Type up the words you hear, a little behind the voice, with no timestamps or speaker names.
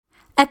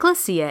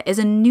Ecclesia is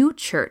a new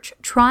church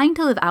trying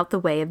to live out the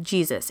way of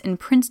Jesus in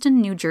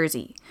Princeton, New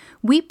Jersey.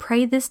 We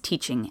pray this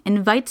teaching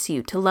invites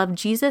you to love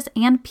Jesus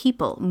and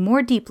people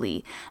more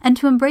deeply and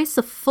to embrace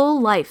the full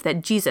life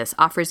that Jesus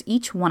offers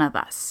each one of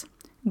us.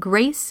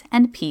 Grace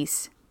and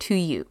peace to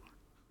you.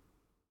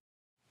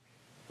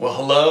 Well,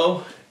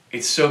 hello.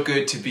 It's so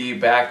good to be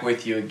back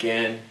with you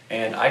again.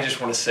 And I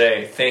just want to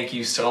say thank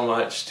you so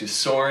much to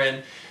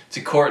Soren, to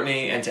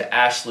Courtney, and to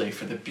Ashley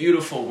for the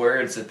beautiful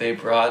words that they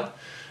brought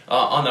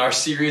on our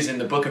series in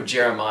the book of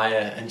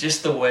Jeremiah, and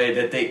just the way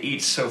that they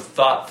each so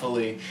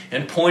thoughtfully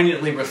and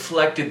poignantly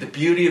reflected the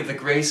beauty of the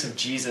grace of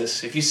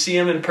Jesus. If you see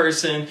them in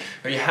person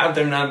or you have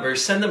their number,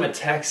 send them a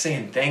text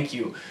saying thank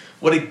you.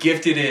 What a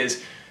gift it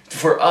is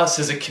for us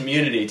as a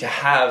community to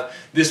have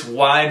this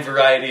wide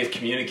variety of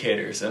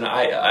communicators. And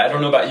I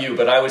don't know about you,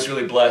 but I was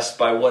really blessed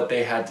by what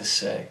they had to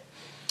say.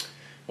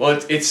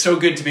 Well, it's so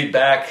good to be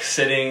back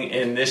sitting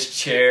in this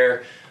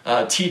chair,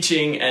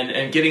 teaching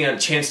and getting a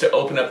chance to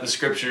open up the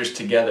scriptures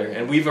together.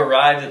 And we've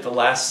arrived at the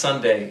last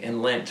Sunday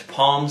in Lent,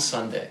 Palm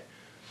Sunday.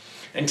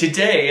 And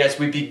today, as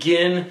we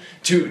begin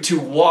to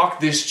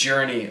walk this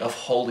journey of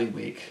Holy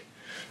Week,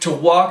 to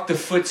walk the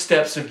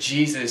footsteps of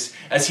Jesus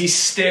as he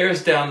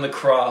stares down the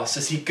cross,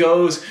 as he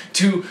goes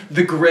to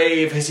the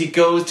grave, as he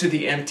goes to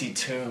the empty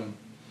tomb,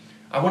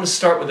 I want to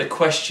start with a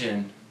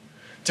question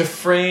to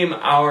frame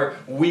our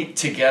week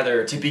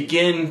together, to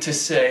begin to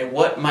say,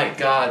 what might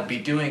God be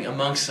doing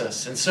amongst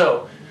us? And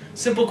so,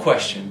 simple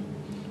question,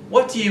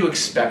 what do you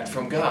expect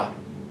from God?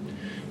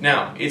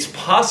 Now, it's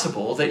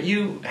possible that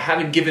you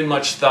haven't given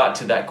much thought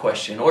to that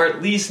question, or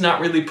at least not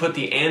really put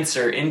the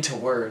answer into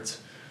words.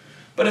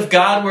 But if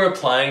God were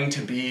applying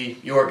to be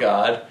your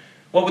God,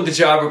 what would the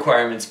job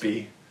requirements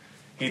be?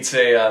 He'd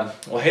say,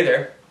 well, hey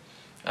there,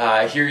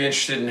 I hear you're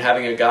interested in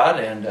having a God,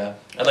 and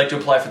I'd like to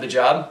apply for the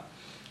job.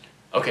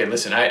 Okay,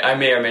 listen, I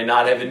may or may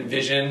not have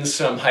envisioned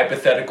some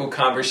hypothetical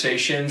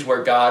conversations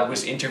where God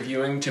was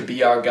interviewing to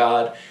be our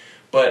God,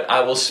 but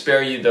I will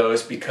spare you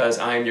those because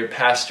I am your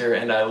pastor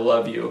and I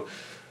love you.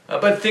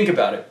 But think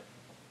about it.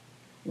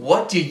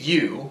 What do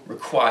you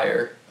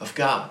require of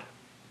God?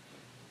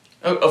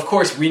 Of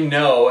course, we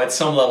know at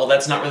some level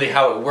that's not really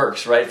how it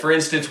works, right? For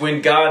instance,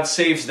 when God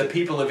saves the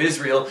people of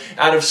Israel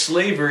out of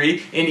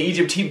slavery in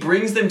Egypt, he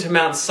brings them to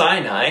Mount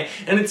Sinai,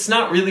 and it's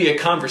not really a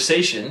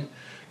conversation.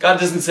 God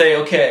doesn't say,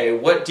 okay,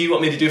 what do you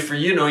want me to do for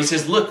you? No, he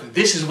says, look,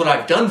 this is what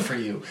I've done for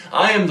you.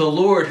 I am the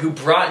Lord who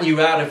brought you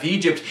out of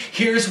Egypt.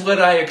 Here's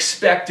what I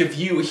expect of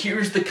you.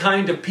 Here's the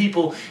kind of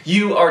people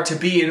you are to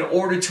be in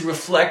order to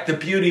reflect the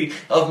beauty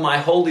of my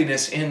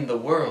holiness in the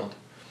world.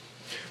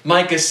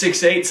 Micah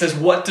 6:8 says,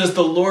 what does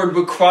the Lord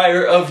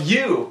require of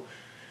you?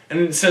 And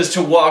it says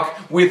to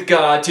walk with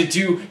God, to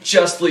do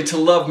justly, to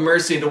love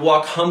mercy, to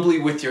walk humbly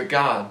with your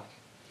God.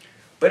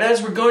 But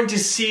as we're going to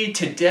see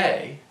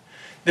today,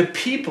 the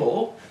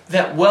people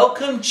that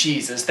welcome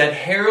Jesus, that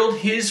herald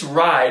his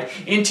ride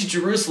into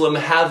Jerusalem,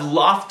 have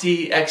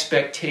lofty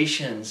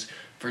expectations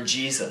for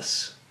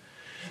Jesus.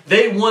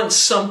 They want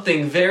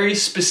something very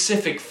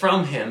specific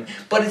from him,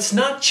 but it's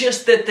not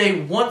just that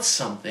they want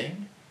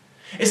something.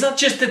 It's not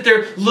just that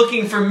they're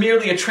looking for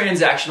merely a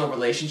transactional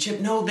relationship.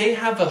 No, they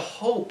have a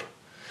hope.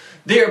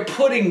 They are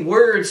putting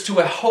words to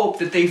a hope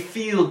that they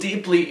feel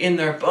deeply in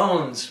their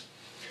bones.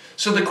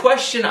 So the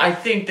question I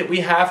think that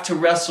we have to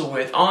wrestle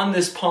with on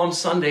this Palm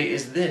Sunday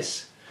is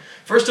this.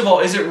 First of all,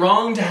 is it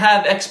wrong to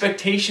have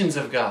expectations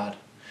of God?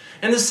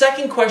 And the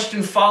second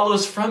question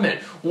follows from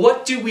it.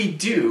 What do we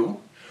do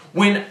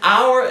when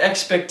our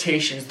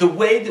expectations, the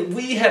way that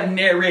we have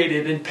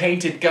narrated and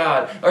painted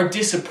God, are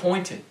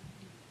disappointed?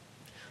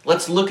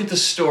 Let's look at the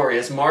story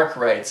as Mark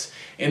writes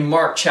in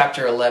Mark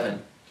chapter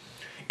 11.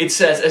 It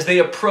says, as they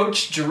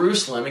approached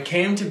Jerusalem and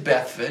came to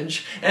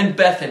Bethphage and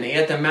Bethany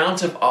at the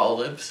Mount of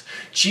Olives,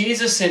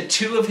 Jesus sent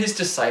two of his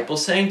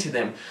disciples, saying to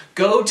them,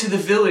 go to the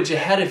village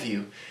ahead of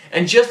you,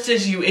 and just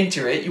as you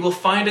enter it, you will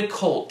find a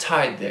colt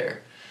tied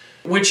there,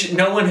 which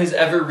no one has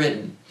ever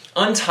ridden.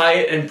 Untie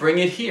it and bring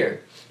it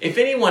here. If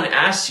anyone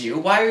asks you,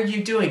 why are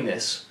you doing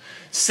this?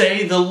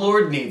 Say, the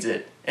Lord needs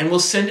it, and we'll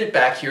send it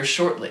back here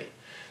shortly.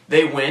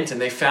 They went and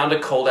they found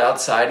a colt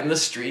outside in the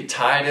street,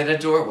 tied at a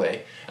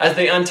doorway. As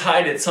they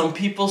untied it, some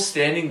people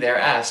standing there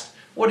asked,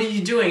 what are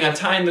you doing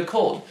untying the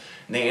colt?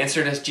 And they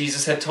answered as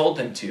Jesus had told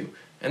them to,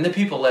 and the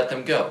people let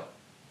them go.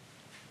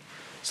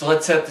 So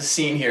let's set the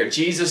scene here.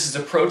 Jesus is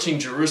approaching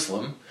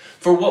Jerusalem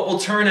for what will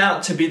turn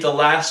out to be the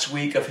last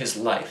week of his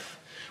life.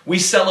 We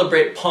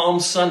celebrate Palm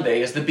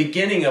Sunday as the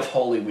beginning of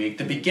Holy Week,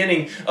 the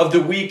beginning of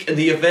the week and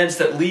the events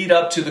that lead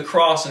up to the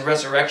cross and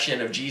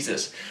resurrection of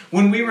Jesus.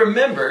 When we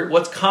remember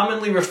what's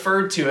commonly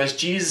referred to as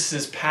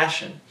Jesus'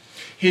 passion,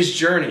 his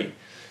journey,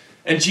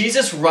 and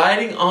Jesus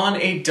riding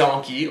on a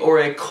donkey or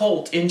a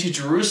colt into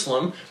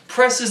Jerusalem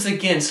presses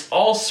against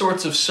all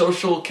sorts of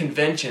social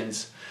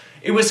conventions.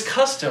 It was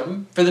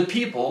custom for the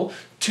people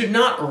to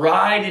not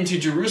ride into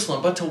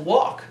Jerusalem, but to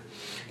walk.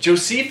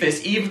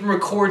 Josephus even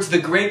records the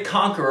great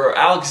conqueror,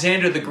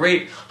 Alexander the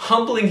Great,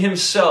 humbling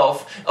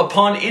himself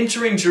upon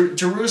entering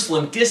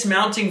Jerusalem,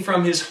 dismounting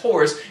from his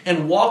horse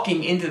and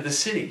walking into the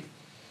city.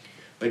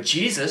 But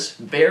Jesus,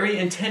 very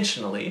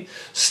intentionally,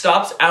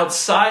 stops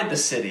outside the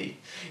city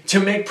to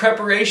make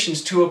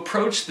preparations to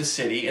approach the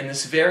city in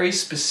this very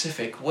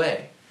specific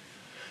way.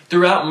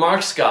 Throughout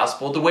Mark's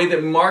gospel, the way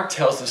that Mark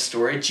tells the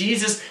story,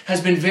 Jesus has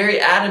been very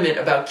adamant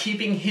about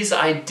keeping his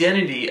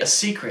identity a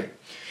secret.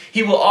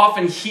 He will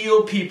often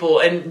heal people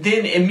and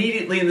then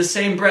immediately in the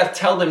same breath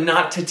tell them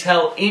not to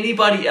tell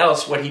anybody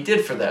else what he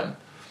did for them.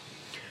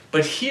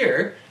 But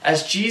here,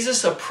 as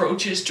Jesus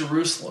approaches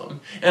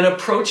Jerusalem and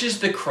approaches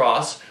the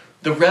cross,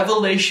 the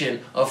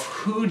revelation of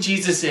who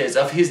Jesus is,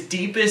 of his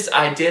deepest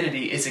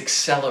identity, is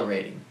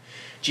accelerating.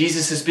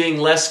 Jesus is being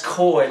less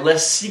coy,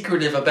 less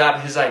secretive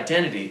about his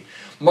identity.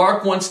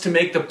 Mark wants to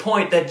make the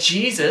point that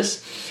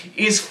Jesus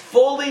is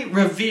fully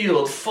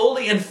revealed,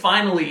 fully and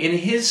finally, in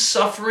his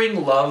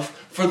suffering love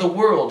for the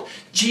world.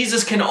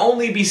 Jesus can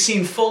only be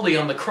seen fully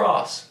on the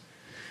cross.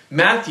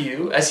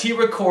 Matthew, as he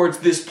records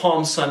this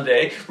Palm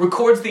Sunday,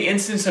 records the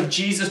instance of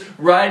Jesus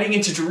riding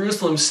into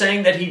Jerusalem,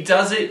 saying that he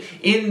does it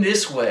in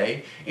this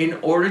way in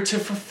order to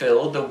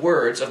fulfill the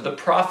words of the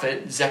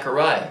prophet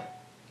Zechariah.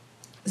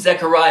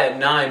 Zechariah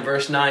 9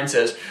 verse 9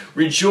 says,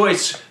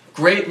 "Rejoice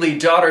greatly,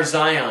 daughter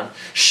Zion.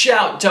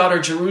 Shout, daughter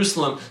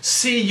Jerusalem.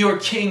 See, your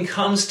king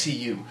comes to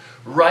you,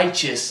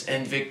 righteous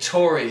and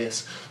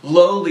victorious,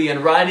 lowly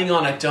and riding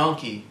on a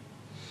donkey."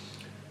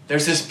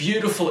 There's this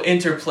beautiful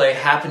interplay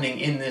happening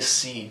in this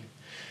scene.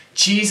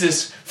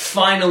 Jesus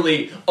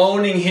finally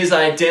owning his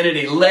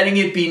identity, letting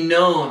it be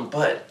known,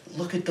 but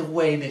look at the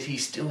way that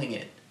he's doing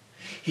it.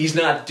 He's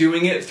not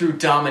doing it through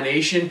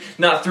domination,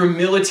 not through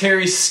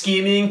military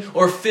scheming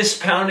or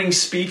fist-pounding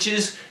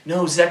speeches.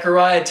 No,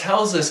 Zechariah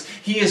tells us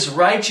he is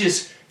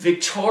righteous,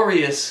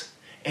 victorious,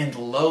 and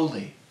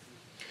lowly.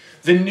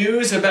 The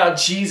news about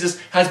Jesus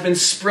has been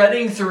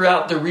spreading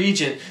throughout the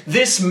region.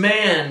 This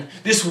man,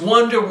 this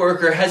wonder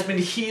worker, has been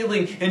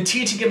healing and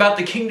teaching about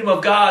the kingdom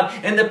of God,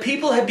 and the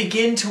people have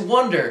begun to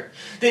wonder,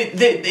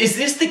 is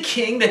this the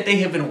king that they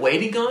have been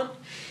waiting on?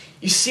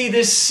 You see,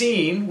 this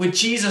scene with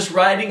Jesus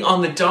riding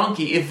on the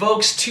donkey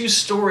evokes two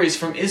stories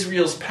from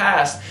Israel's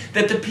past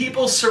that the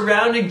people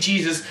surrounding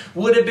Jesus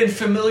would have been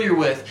familiar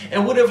with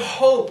and would have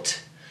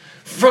hoped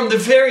from the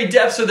very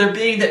depths of their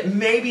being that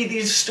maybe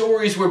these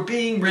stories were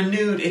being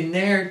renewed in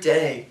their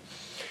day.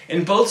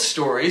 In both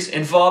stories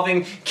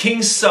involving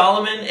King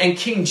Solomon and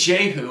King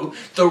Jehu,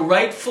 the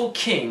rightful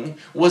king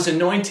was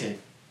anointed.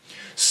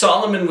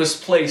 Solomon was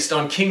placed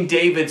on King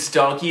David's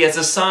donkey as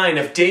a sign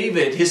of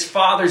David, his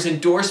father's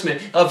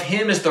endorsement of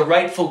him as the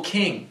rightful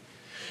king.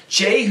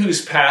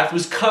 Jehu's path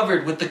was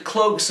covered with the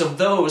cloaks of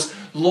those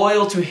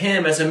loyal to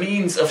him as a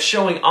means of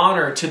showing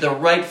honor to the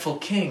rightful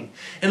king.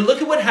 And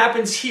look at what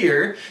happens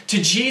here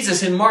to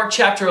Jesus in Mark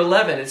chapter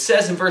 11. It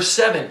says in verse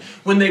 7,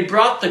 "When they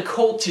brought the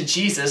colt to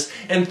Jesus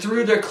and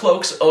threw their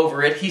cloaks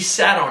over it, he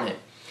sat on it.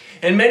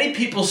 And many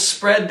people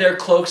spread their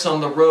cloaks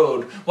on the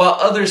road, while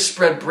others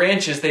spread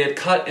branches they had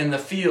cut in the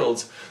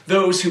fields.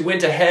 Those who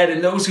went ahead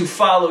and those who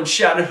followed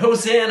shouted,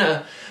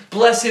 'Hosanna!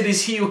 Blessed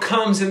is he who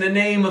comes in the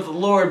name of the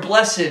Lord.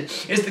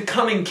 Blessed is the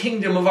coming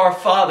kingdom of our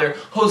Father.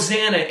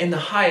 Hosanna in the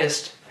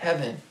highest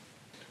heaven.'"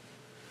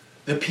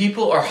 The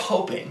people are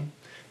hoping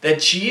that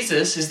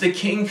Jesus is the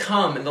king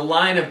come in the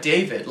line of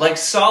David, like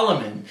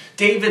Solomon,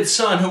 David's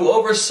son, who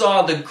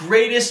oversaw the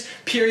greatest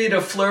period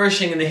of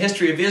flourishing in the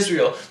history of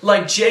Israel,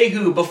 like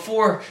Jehu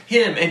before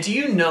him. And do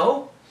you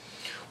know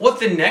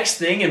what the next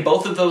thing in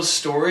both of those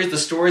stories, the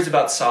stories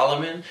about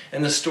Solomon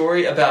and the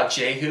story about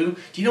Jehu,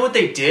 do you know what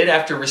they did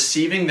after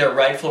receiving their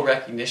rightful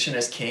recognition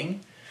as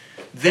king?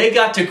 They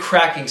got to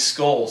cracking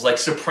skulls, like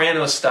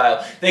Soprano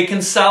style. They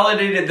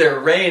consolidated their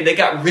reign. They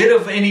got rid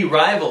of any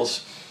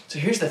rivals. So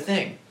here's the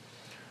thing.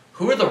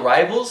 Who are the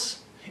rivals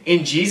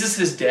in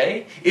Jesus'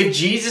 day? If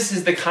Jesus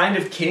is the kind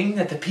of king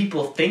that the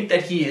people think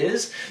that he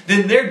is,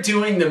 then they're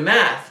doing the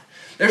math.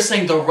 They're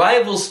saying the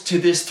rivals to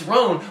this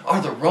throne are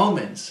the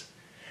Romans.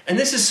 And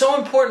this is so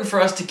important for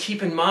us to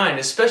keep in mind,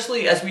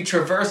 especially as we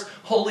traverse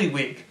Holy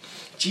Week.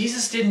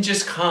 Jesus didn't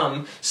just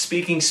come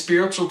speaking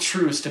spiritual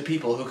truths to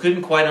people who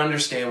couldn't quite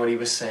understand what he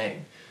was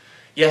saying.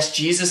 Yes,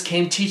 Jesus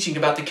came teaching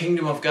about the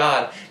kingdom of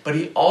God, but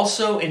he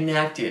also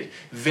enacted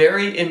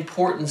very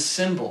important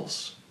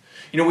symbols.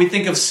 You know, we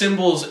think of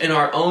symbols in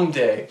our own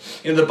day.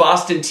 You know, the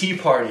Boston Tea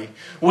Party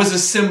was a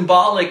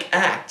symbolic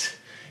act.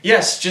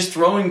 Yes, just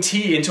throwing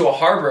tea into a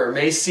harbor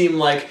may seem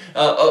like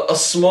a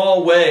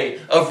small way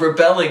of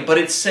rebelling, but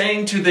it's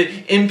saying to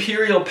the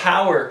imperial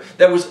power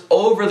that was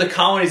over the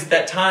colonies at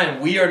that time,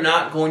 we are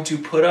not going to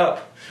put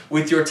up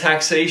with your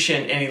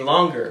taxation any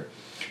longer.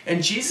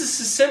 And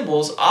Jesus'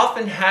 symbols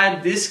often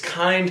had this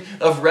kind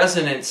of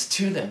resonance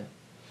to them.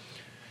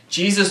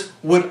 Jesus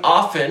would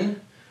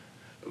often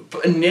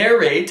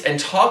narrate and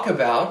talk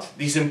about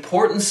these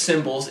important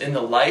symbols in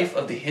the life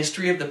of the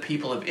history of the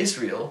people of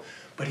Israel,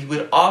 but he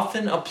would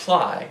often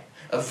apply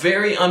a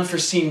very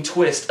unforeseen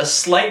twist, a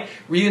slight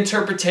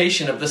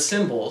reinterpretation of the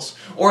symbols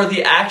or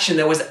the action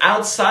that was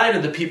outside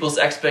of the people's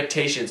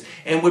expectations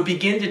and would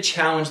begin to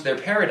challenge their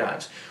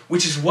paradigms,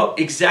 which is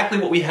exactly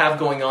what we have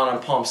going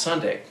on Palm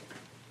Sunday.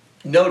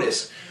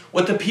 Notice,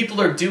 what the people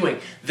are doing.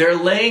 They're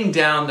laying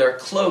down their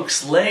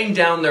cloaks, laying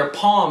down their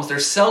palms. They're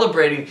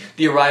celebrating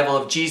the arrival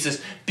of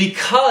Jesus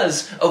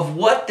because of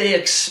what they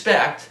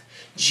expect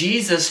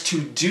Jesus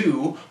to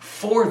do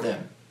for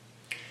them.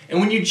 And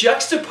when you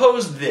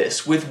juxtapose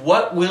this with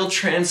what will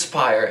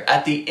transpire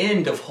at the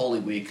end of Holy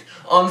Week,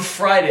 on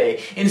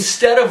Friday,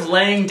 instead of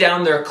laying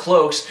down their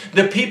cloaks,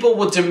 the people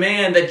will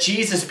demand that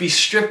Jesus be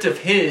stripped of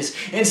his.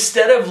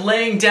 Instead of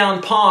laying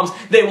down palms,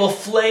 they will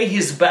flay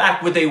his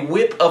back with a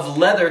whip of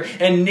leather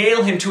and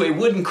nail him to a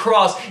wooden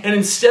cross. And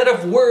instead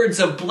of words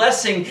of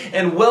blessing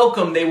and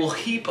welcome, they will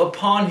heap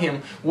upon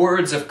him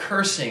words of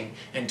cursing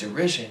and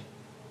derision.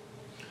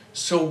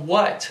 So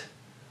what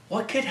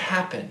could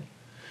happen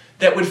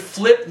that would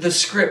flip the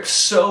script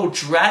so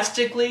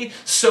drastically,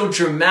 so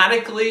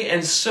dramatically,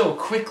 and so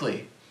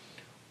quickly?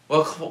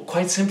 Well,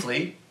 quite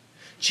simply,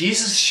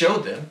 Jesus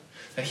showed them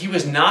that he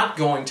was not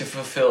going to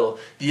fulfill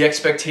the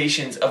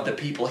expectations of the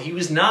people. He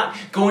was not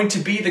going to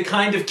be the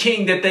kind of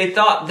king that they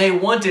thought they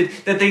wanted,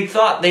 that they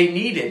thought they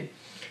needed.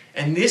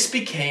 And this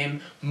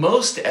became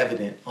most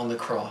evident on the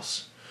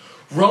cross.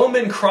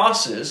 Roman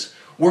crosses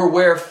were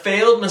where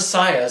failed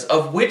messiahs,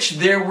 of which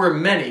there were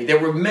many. There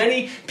were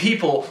many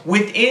people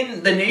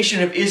within the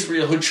nation of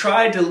Israel who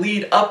tried to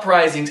lead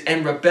uprisings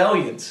and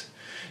rebellions.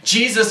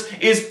 Jesus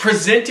is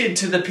presented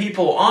to the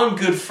people on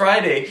Good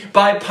Friday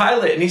by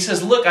Pilate, and he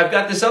says, look, I've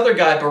got this other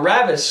guy,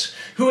 Barabbas,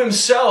 who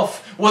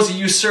himself was a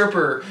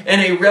usurper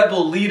and a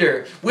rebel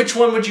leader. Which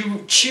one would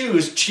you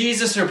choose,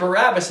 Jesus or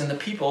Barabbas? And the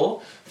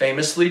people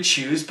famously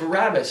choose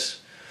Barabbas.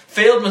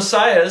 Failed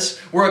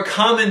messiahs were a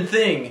common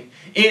thing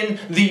in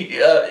the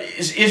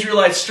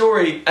Israelite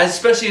story,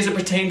 especially as it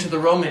pertained to the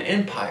Roman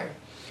Empire.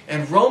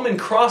 And Roman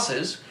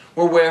crosses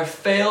were where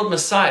failed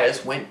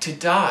messiahs went to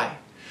die,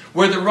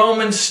 where the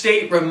Roman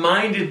state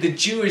reminded the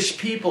Jewish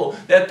people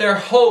that their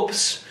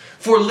hopes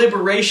for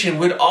liberation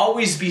would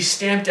always be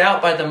stamped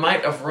out by the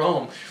might of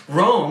Rome.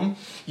 Rome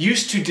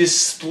used to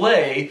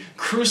display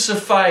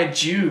crucified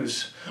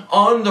Jews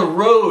on the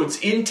roads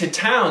into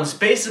towns,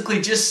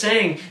 basically just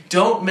saying,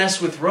 don't mess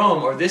with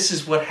Rome or this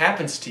is what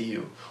happens to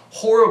you.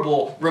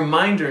 Horrible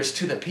reminders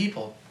to the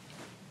people.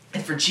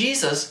 And for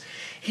Jesus,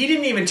 he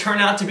didn't even turn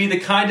out to be the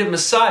kind of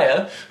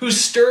Messiah who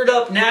stirred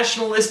up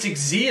nationalistic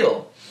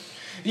zeal.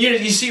 You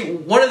see,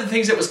 one of the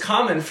things that was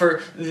common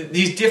for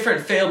these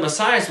different failed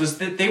messiahs was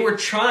that they were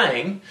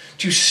trying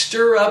to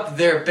stir up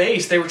their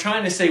base. They were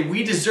trying to say,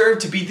 we deserve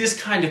to be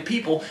this kind of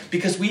people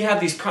because we have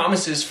these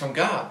promises from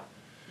God.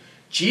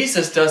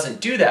 Jesus doesn't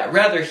do that.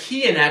 Rather,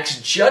 he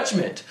enacts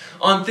judgment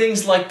on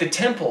things like the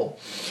temple.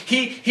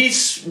 He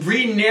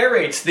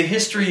re-narrates the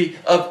history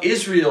of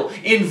Israel,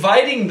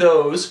 inviting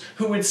those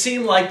who would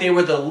seem like they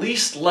were the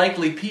least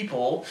likely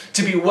people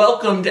to be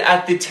welcomed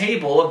at the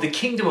table of the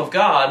kingdom of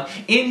God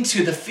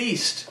into the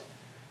feast.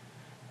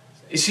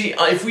 You see,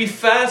 if we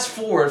fast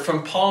forward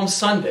from Palm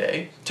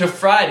Sunday to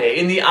Friday,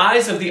 in the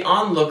eyes of the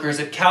onlookers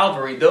at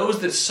Calvary,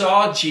 those that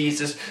saw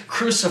Jesus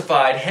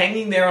crucified,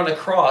 hanging there on a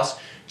cross,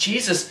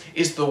 Jesus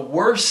is the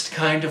worst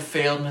kind of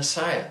failed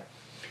Messiah.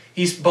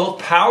 He's both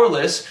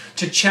powerless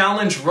to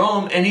challenge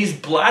Rome and he's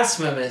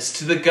blasphemous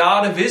to the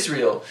God of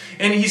Israel.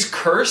 And he's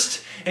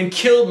cursed and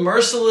killed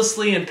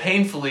mercilessly and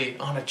painfully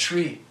on a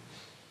tree.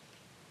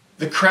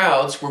 The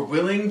crowds were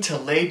willing to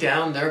lay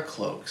down their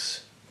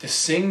cloaks, to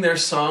sing their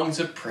songs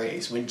of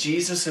praise when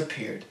Jesus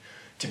appeared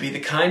to be the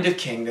kind of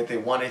king that they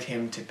wanted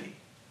him to be.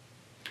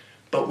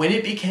 But when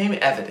it became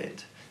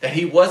evident that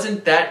he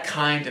wasn't that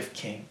kind of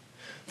king,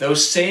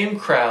 those same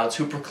crowds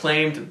who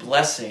proclaimed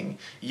blessing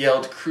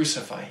yelled,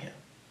 "Crucify him."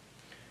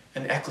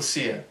 And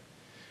ecclesia,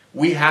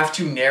 we have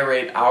to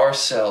narrate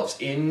ourselves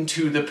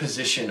into the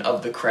position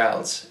of the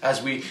crowds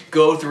as we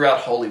go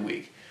throughout Holy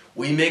Week.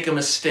 We make a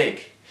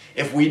mistake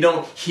if we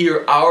don't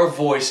hear our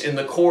voice in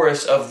the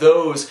chorus of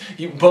those,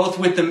 both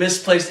with the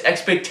misplaced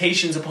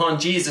expectations upon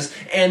Jesus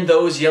and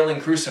those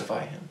yelling,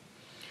 "Crucify him."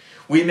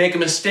 We make a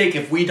mistake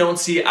if we don't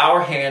see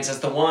our hands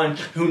as the one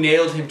who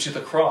nailed him to the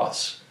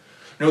cross.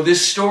 No,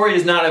 this story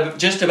is not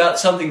just about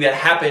something that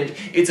happened,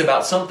 it's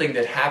about something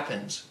that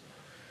happens.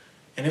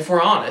 And if we're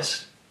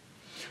honest,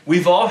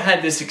 we've all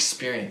had this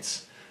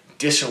experience,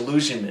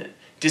 disillusionment,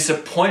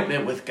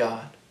 disappointment with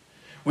God.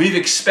 We've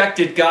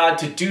expected God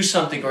to do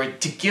something or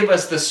to give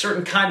us the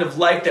certain kind of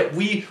life that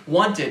we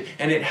wanted,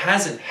 and it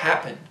hasn't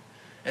happened.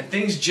 And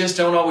things just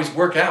don't always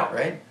work out,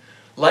 right?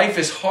 Life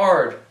is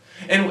hard.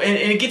 And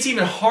it gets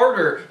even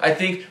harder, I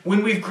think,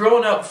 when we've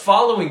grown up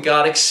following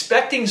God,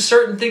 expecting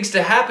certain things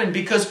to happen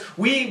because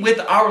we, with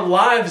our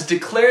lives,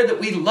 declare that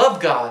we love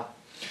God.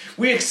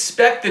 We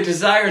expect the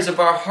desires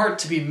of our heart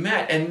to be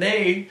met, and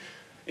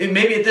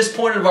maybe at this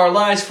point of our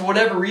lives, for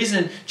whatever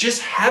reason,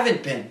 just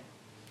haven't been.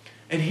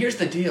 And here's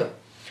the deal.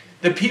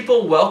 The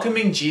people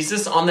welcoming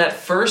Jesus on that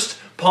first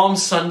Palm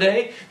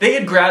Sunday, they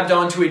had grabbed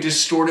onto a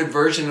distorted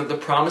version of the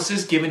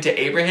promises given to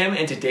Abraham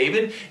and to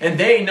David, and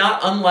they,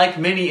 not unlike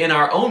many in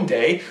our own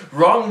day,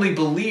 wrongly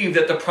believed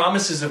that the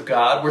promises of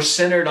God were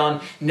centered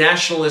on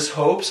nationalist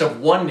hopes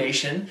of one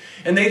nation,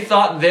 and they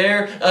thought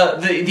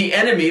the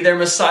enemy their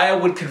Messiah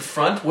would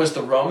confront was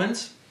the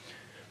Romans.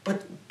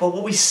 But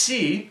what we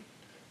see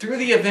through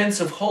the events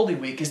of Holy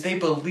Week is they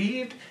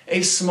believed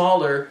a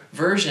smaller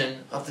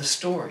version of the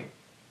story.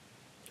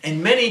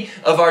 And many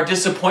of our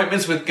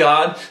disappointments with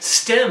God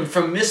stem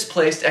from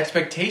misplaced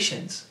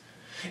expectations.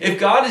 If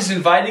God is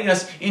inviting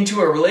us into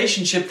a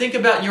relationship, think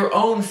about your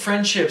own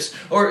friendships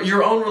or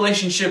your own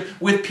relationship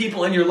with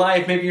people in your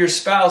life, maybe your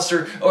spouse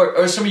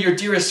or some of your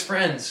dearest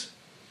friends.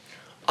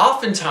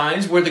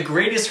 Oftentimes, where the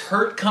greatest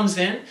hurt comes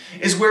in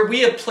is where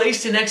we have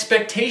placed an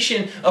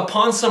expectation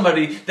upon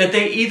somebody that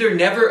they either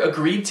never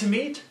agreed to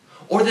meet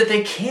or that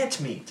they can't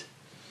meet.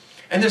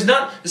 And there's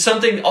not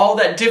something all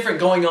that different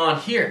going on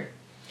here.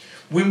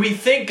 When we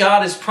think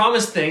God has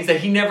promised things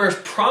that He never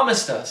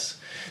promised us,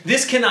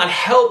 this cannot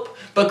help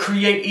but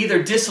create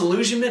either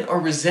disillusionment or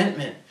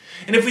resentment.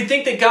 And if we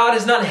think that God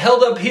has not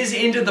held up His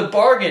end of the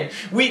bargain,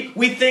 we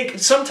think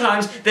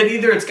sometimes that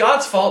either it's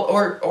God's fault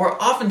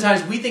or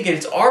oftentimes we think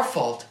it's our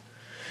fault.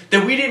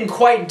 That we didn't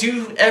quite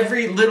do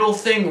every little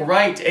thing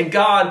right, and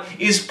God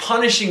is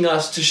punishing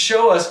us to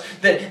show us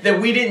that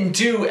we didn't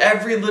do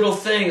every little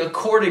thing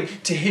according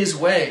to His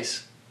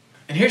ways.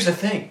 And here's the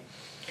thing.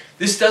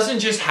 This doesn't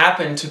just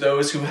happen to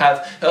those who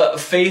have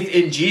faith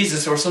in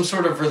Jesus or some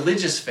sort of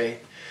religious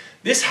faith.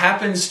 This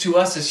happens to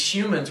us as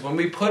humans when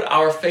we put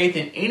our faith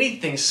in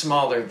anything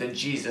smaller than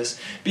Jesus,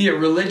 be it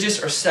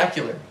religious or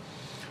secular.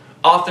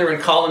 Author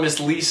and columnist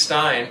Leigh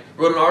Stein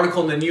wrote an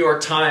article in the New York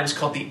Times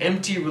called The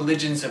Empty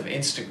Religions of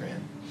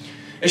Instagram.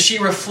 As she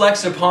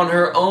reflects upon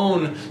her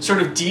own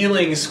sort of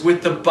dealings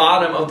with the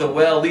bottom of the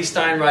well, Leigh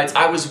Stein writes,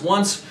 "I was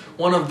once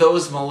one of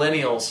those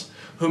millennials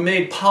who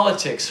made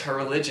politics her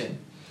religion.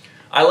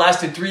 I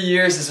lasted 3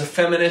 years as a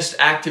feminist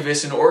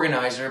activist and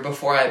organizer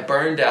before I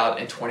burned out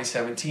in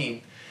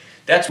 2017.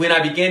 That's when I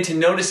began to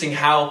noticing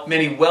how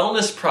many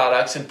wellness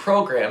products and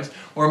programs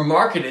were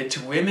marketed to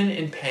women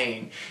in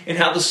pain and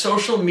how the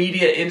social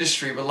media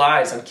industry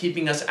relies on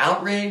keeping us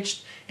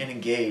outraged and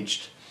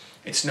engaged.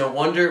 It's no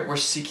wonder we're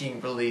seeking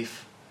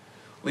relief."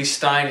 Leigh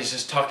Stein is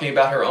just talking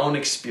about her own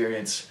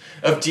experience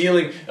of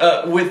dealing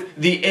with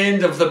the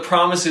end of the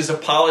promises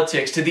of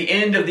politics, to the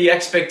end of the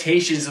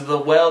expectations of the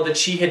well that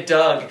she had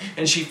dug,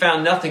 and she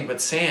found nothing but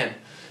sand.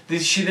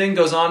 She then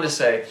goes on to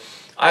say,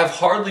 "I have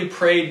hardly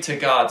prayed to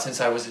God since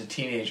I was a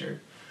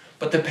teenager,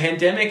 but the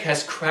pandemic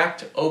has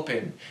cracked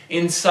open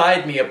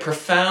inside me a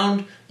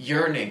profound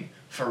yearning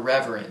for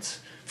reverence,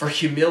 for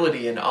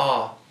humility and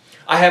awe.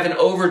 I have an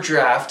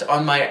overdraft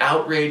on my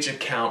outrage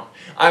account.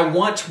 I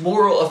want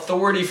moral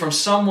authority from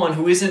someone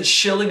who isn't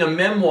shilling a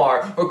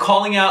memoir or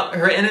calling out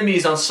her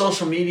enemies on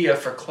social media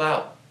for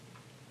clout."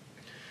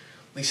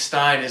 Leigh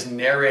Stein is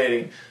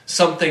narrating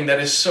something that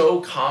is so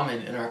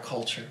common in our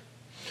culture.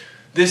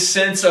 This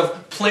sense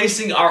of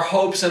placing our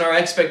hopes and our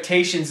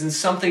expectations in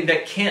something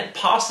that can't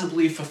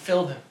possibly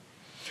fulfill them.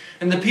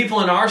 And the people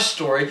in our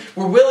story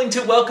were willing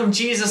to welcome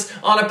Jesus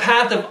on a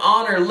path of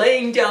honor,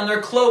 laying down their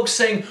cloaks,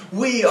 saying,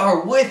 "We are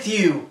with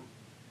you.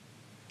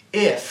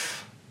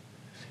 If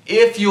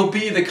you'll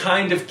be the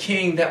kind of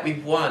king that we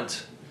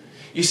want."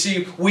 You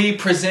see, we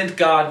present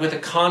God with a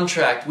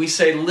contract. We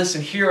say,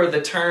 "Listen, here are the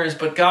terms,"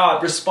 but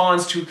God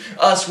responds to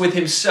us with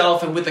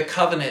Himself and with a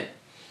covenant.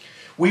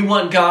 We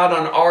want God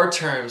on our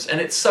terms,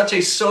 and it's such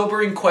a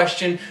sobering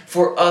question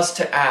for us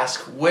to ask.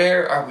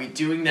 Where are we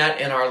doing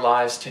that in our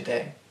lives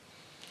today?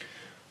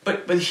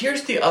 But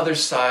here's the other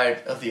side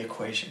of the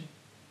equation.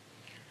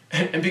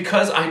 And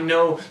because I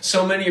know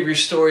so many of your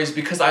stories,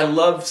 because I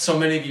love so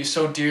many of you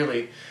so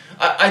dearly,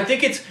 I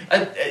think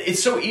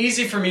it's so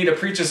easy for me to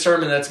preach a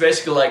sermon that's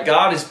basically like,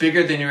 God is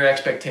bigger than your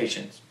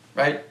expectations,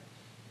 right?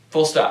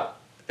 Full stop.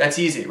 That's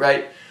easy,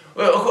 right?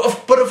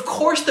 But of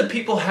course the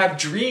people have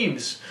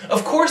dreams.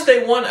 Of course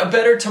they want a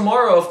better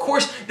tomorrow. Of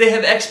course they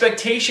have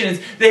expectations.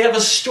 They have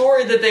a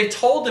story that they've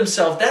told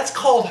themselves. That's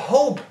called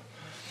hope.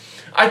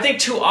 I think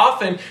too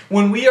often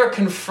when we are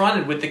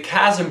confronted with the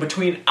chasm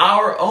between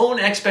our own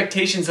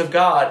expectations of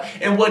God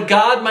and what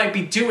God might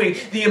be doing,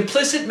 the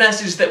implicit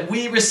message that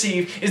we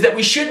receive is that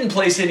we shouldn't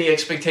place any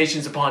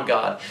expectations upon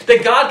God,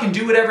 that God can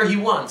do whatever He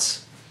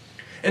wants.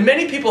 And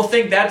many people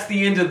think that's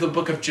the end of the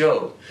book of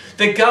Job,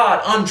 that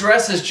God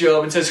undresses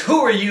Job and says,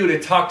 "Who are you to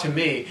talk to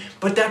me?"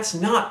 But that's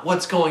not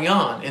what's going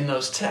on in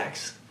those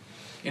texts.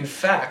 In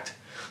fact,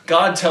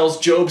 God tells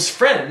Job's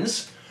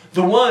friends,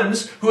 the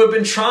ones who have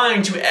been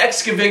trying to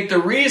excavate the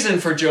reason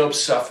for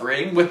Job's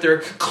suffering with their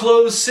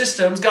closed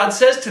systems, God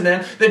says to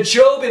them that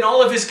Job in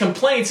all of his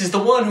complaints is the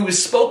one who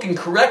has spoken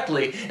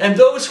correctly, and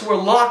those who are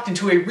locked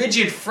into a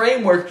rigid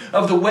framework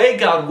of the way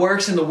God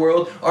works in the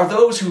world are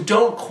those who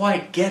don't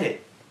quite get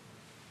it.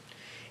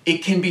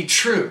 It can be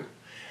true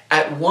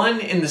at one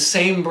in the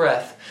same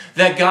breath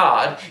that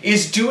God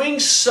is doing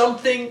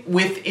something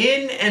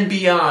within and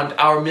beyond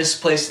our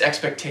misplaced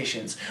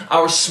expectations,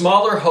 our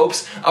smaller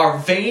hopes, our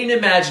vain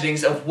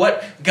imaginings of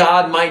what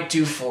God might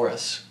do for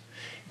us.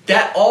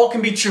 That all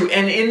can be true.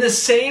 And in the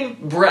same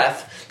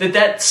breath,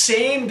 that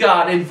same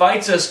God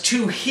invites us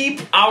to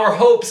heap our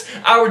hopes,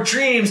 our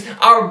dreams,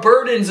 our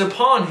burdens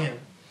upon Him.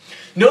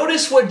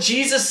 Notice what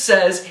Jesus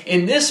says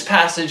in this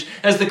passage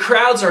as the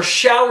crowds are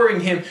showering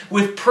Him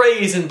with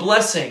praise and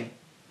blessing.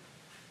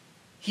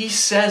 he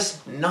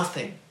says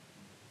nothing.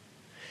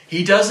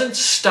 He doesn't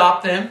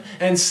stop them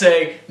and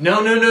say,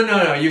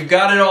 no, you've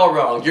got it all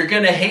wrong. You're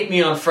going to hate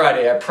me on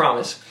Friday, I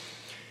promise.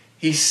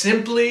 He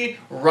simply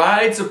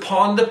rides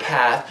upon the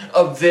path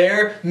of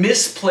their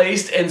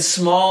misplaced and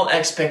small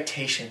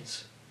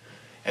expectations.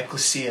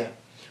 Ecclesia,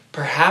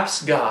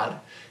 perhaps God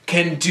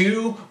can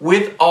do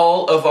with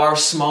all of our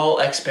small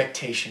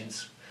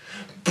expectations.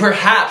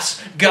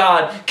 Perhaps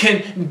God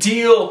can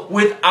deal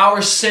with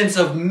our sense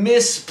of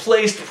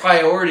misplaced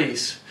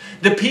priorities.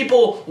 The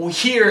people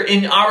here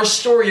in our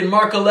story in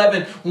Mark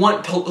 11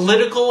 want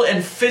political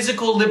and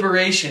physical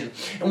liberation.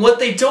 And what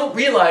they don't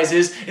realize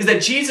is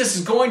that Jesus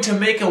is going to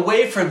make a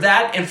way for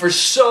that and for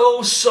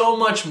so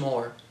much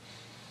more.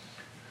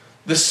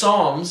 The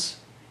Psalms,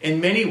 in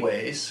many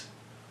ways,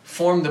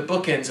 form the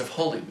bookends of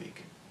Holy Week.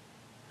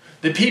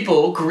 The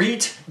people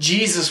greet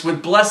Jesus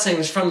with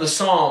blessings from the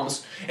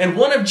Psalms. And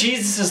one of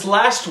Jesus'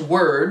 last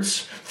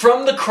words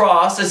from the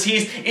cross, as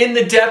he's in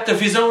the depth of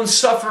his own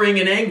suffering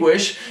and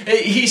anguish,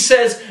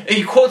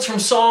 he quotes from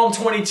Psalm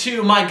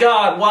 22, "My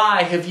God,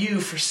 why have you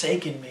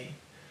forsaken me?"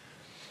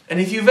 And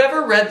if you've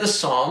ever read the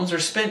Psalms or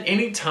spent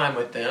any time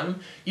with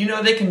them, you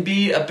know they can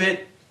be a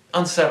bit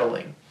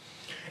unsettling.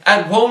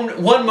 At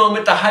one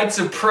moment, the heights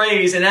of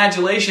praise and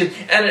adulation,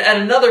 and at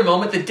another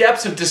moment, the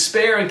depths of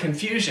despair and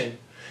confusion.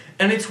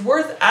 And it's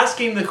worth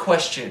asking the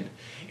question,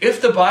 if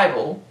the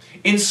Bible,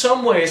 in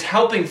some ways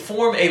helping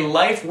form a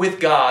life with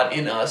God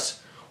in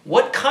us,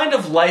 what kind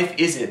of life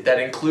is it that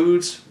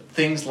includes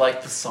things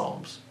like the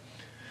Psalms?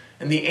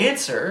 And the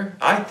answer,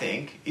 I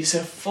think, is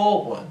a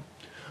full one.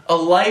 A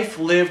life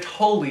lived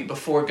wholly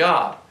before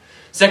God.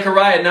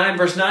 Zechariah 9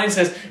 verse 9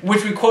 says,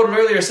 which we quoted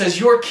earlier, says,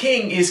 "Your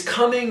king is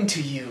coming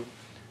to you."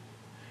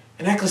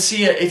 And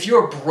Ecclesia, if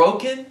you're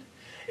broken,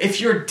 if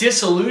you're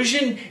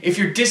disillusioned, if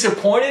you're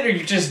disappointed, or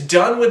you're just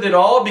done with it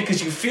all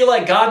because you feel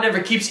like God never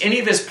keeps any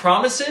of his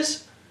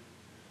promises,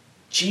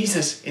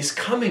 Jesus is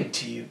coming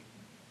to you.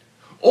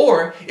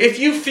 Or if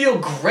you feel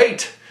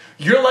great,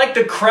 you're like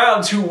the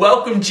crowds who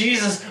welcomed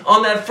Jesus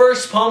on that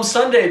first Palm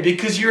Sunday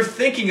because you're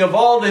thinking of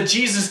all that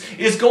Jesus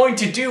is going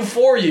to do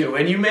for you.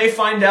 And you may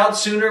find out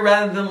sooner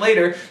rather than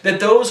later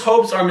that those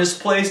hopes are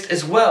misplaced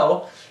as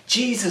well.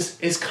 Jesus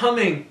is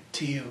coming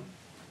to you.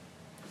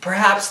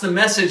 Perhaps the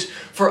message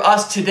for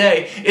us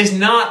today is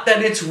not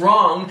that it's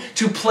wrong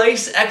to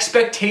place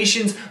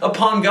expectations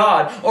upon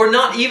God, or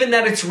not even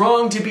that it's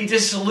wrong to be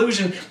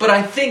disillusioned, but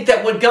I think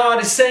that what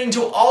God is saying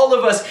to all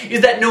of us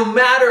is that no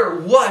matter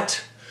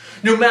what,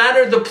 no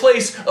matter the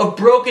place of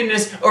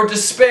brokenness or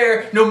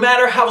despair, no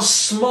matter how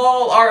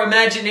small our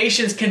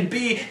imaginations can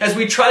be as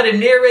we try to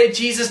narrate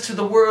Jesus to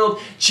the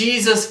world,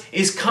 Jesus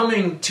is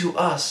coming to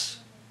us.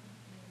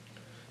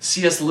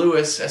 C.S.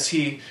 Lewis, as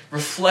he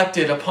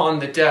reflected upon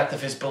the death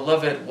of his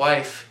beloved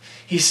wife,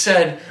 he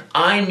said,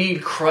 "I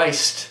need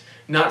Christ,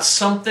 not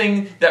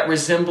something that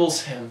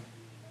resembles him."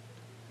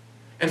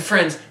 And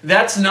friends,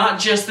 that's not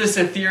just this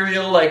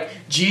ethereal, like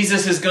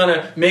Jesus is going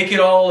to make it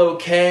all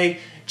okay.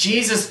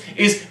 Jesus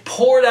is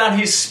poured out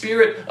his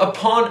Spirit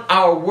upon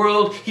our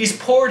world. He's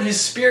poured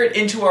his Spirit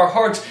into our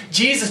hearts.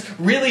 Jesus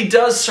really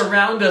does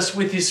surround us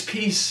with his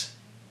peace.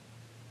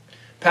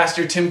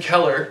 Pastor Tim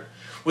Keller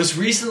was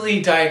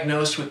recently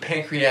diagnosed with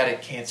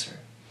pancreatic cancer.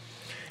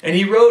 And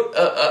he wrote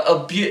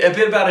a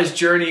bit about his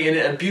journey in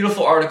a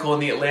beautiful article in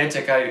The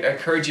Atlantic. I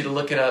encourage you to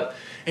look it up.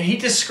 And he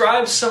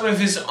describes some of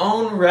his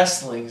own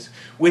wrestlings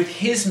with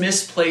his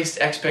misplaced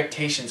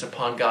expectations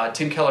upon God.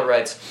 Tim Keller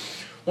writes,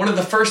 "One of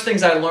the first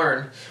things I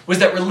learned was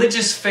that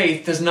religious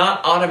faith does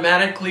not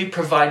automatically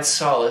provide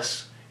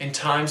solace in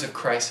times of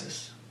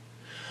crisis.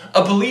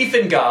 A belief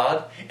in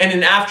God and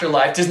an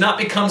afterlife does not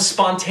become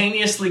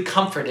spontaneously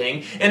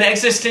comforting and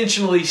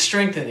existentially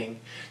strengthening.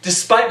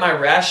 Despite my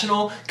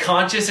rational,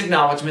 conscious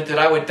acknowledgement that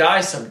I would die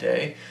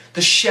someday,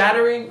 the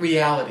shattering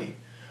reality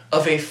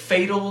of a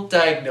fatal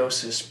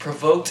diagnosis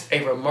provoked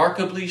a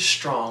remarkably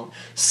strong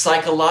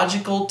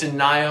psychological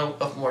denial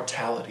of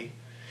mortality.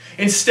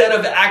 Instead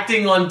of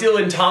acting on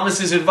Dylan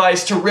Thomas's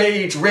advice to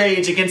rage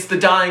against the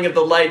dying of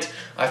the light,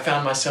 I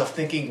found myself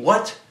thinking,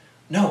 what?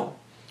 No,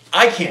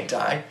 I can't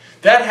die.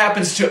 That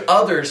happens to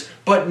others,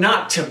 but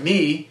not to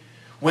me.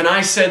 When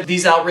I said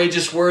these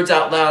outrageous words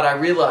out loud, I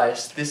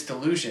realized this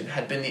delusion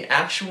had been the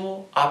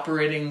actual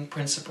operating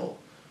principle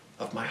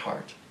of my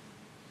heart."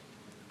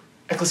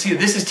 Ecclesia,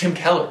 this is Tim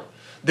Keller,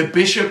 the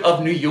Bishop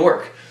of New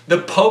York, the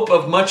Pope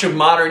of much of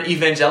modern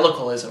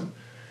evangelicalism.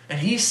 And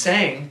he's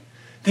saying,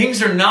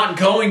 things are not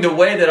going the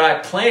way that I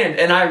planned.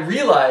 And I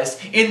realized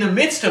in the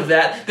midst of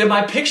that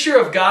my picture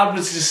of God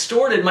was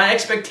distorted, my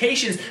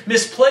expectations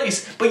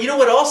misplaced. But you know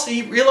what else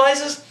he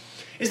realizes?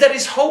 Is that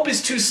his hope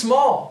is too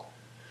small.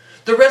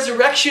 The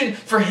resurrection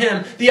for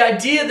him, the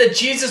idea that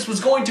Jesus was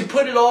going to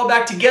put it all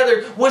back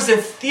together, was a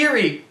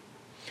theory.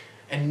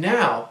 And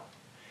now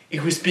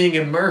it was being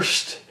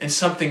immersed in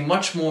something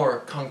much more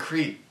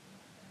concrete.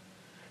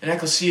 And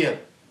Ecclesia,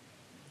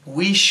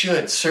 we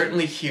should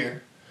certainly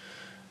hear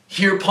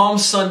Palm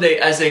Sunday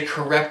as a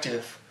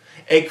corrective,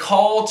 a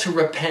call to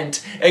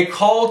repent, a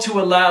call to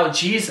allow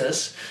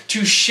Jesus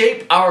to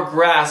shape our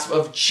grasp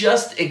of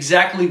just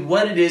exactly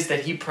what it is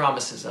that he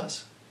promises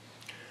us.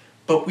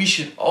 But we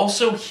should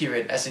also hear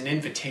it as an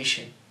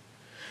invitation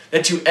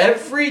that to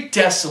every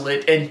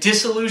desolate and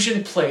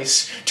disillusioned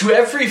place, to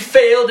every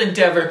failed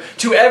endeavor,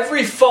 to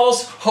every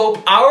false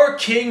hope, our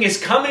King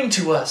is coming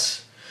to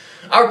us.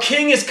 Our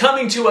King is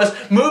coming to us,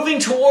 moving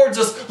towards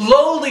us,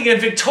 lowly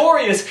and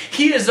victorious.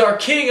 He is our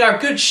King, our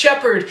good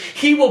shepherd.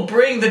 He will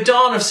bring the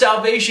dawn of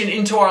salvation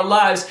into our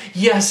lives.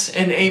 Yes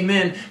and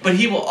amen. But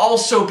he will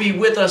also be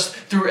with us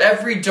through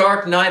every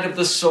dark night of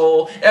the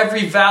soul,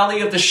 every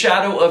valley of the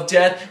shadow of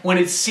death, when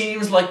it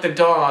seems like the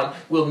dawn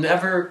will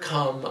never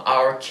come.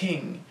 Our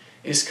King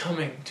is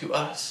coming to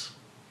us.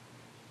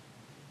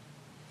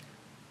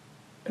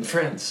 And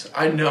friends,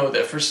 I know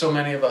that for so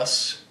many of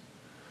us,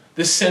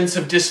 this sense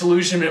of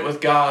disillusionment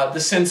with God, the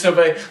sense of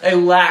a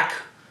lack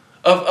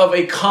of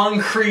a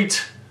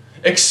concrete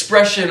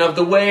expression of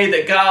the way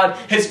that God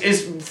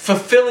is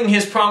fulfilling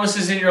his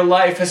promises in your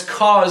life has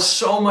caused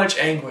so much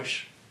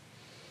anguish.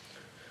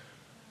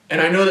 And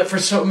I know that for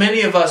so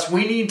many of us,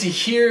 we need to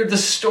hear the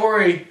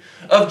story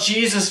of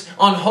Jesus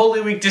on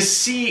Holy Week to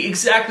see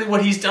exactly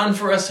what he's done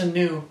for us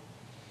anew.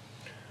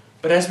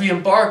 But as we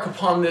embark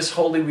upon this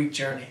Holy Week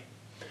journey,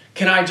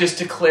 can I just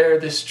declare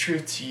this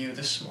truth to you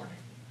this morning?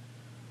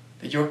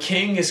 That your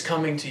King is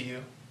coming to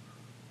you,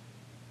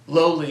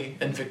 lowly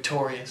and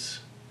victorious.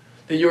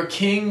 That your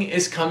King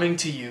is coming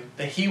to you,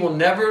 that he will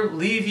never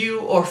leave you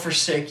or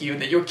forsake you.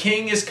 That your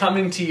King is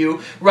coming to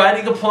you,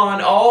 riding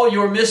upon all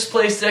your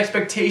misplaced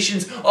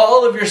expectations,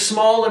 all of your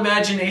small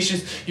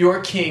imaginations. Your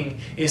King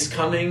is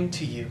coming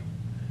to you,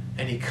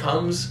 and he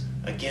comes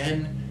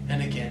again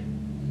and again.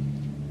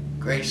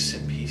 Grace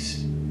and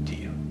peace to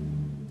you.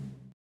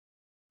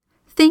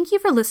 Thank you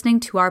for listening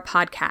to our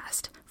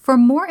podcast. For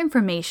more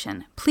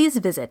information, please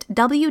visit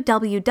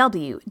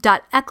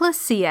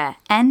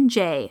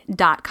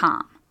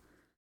www.ecclesianj.com.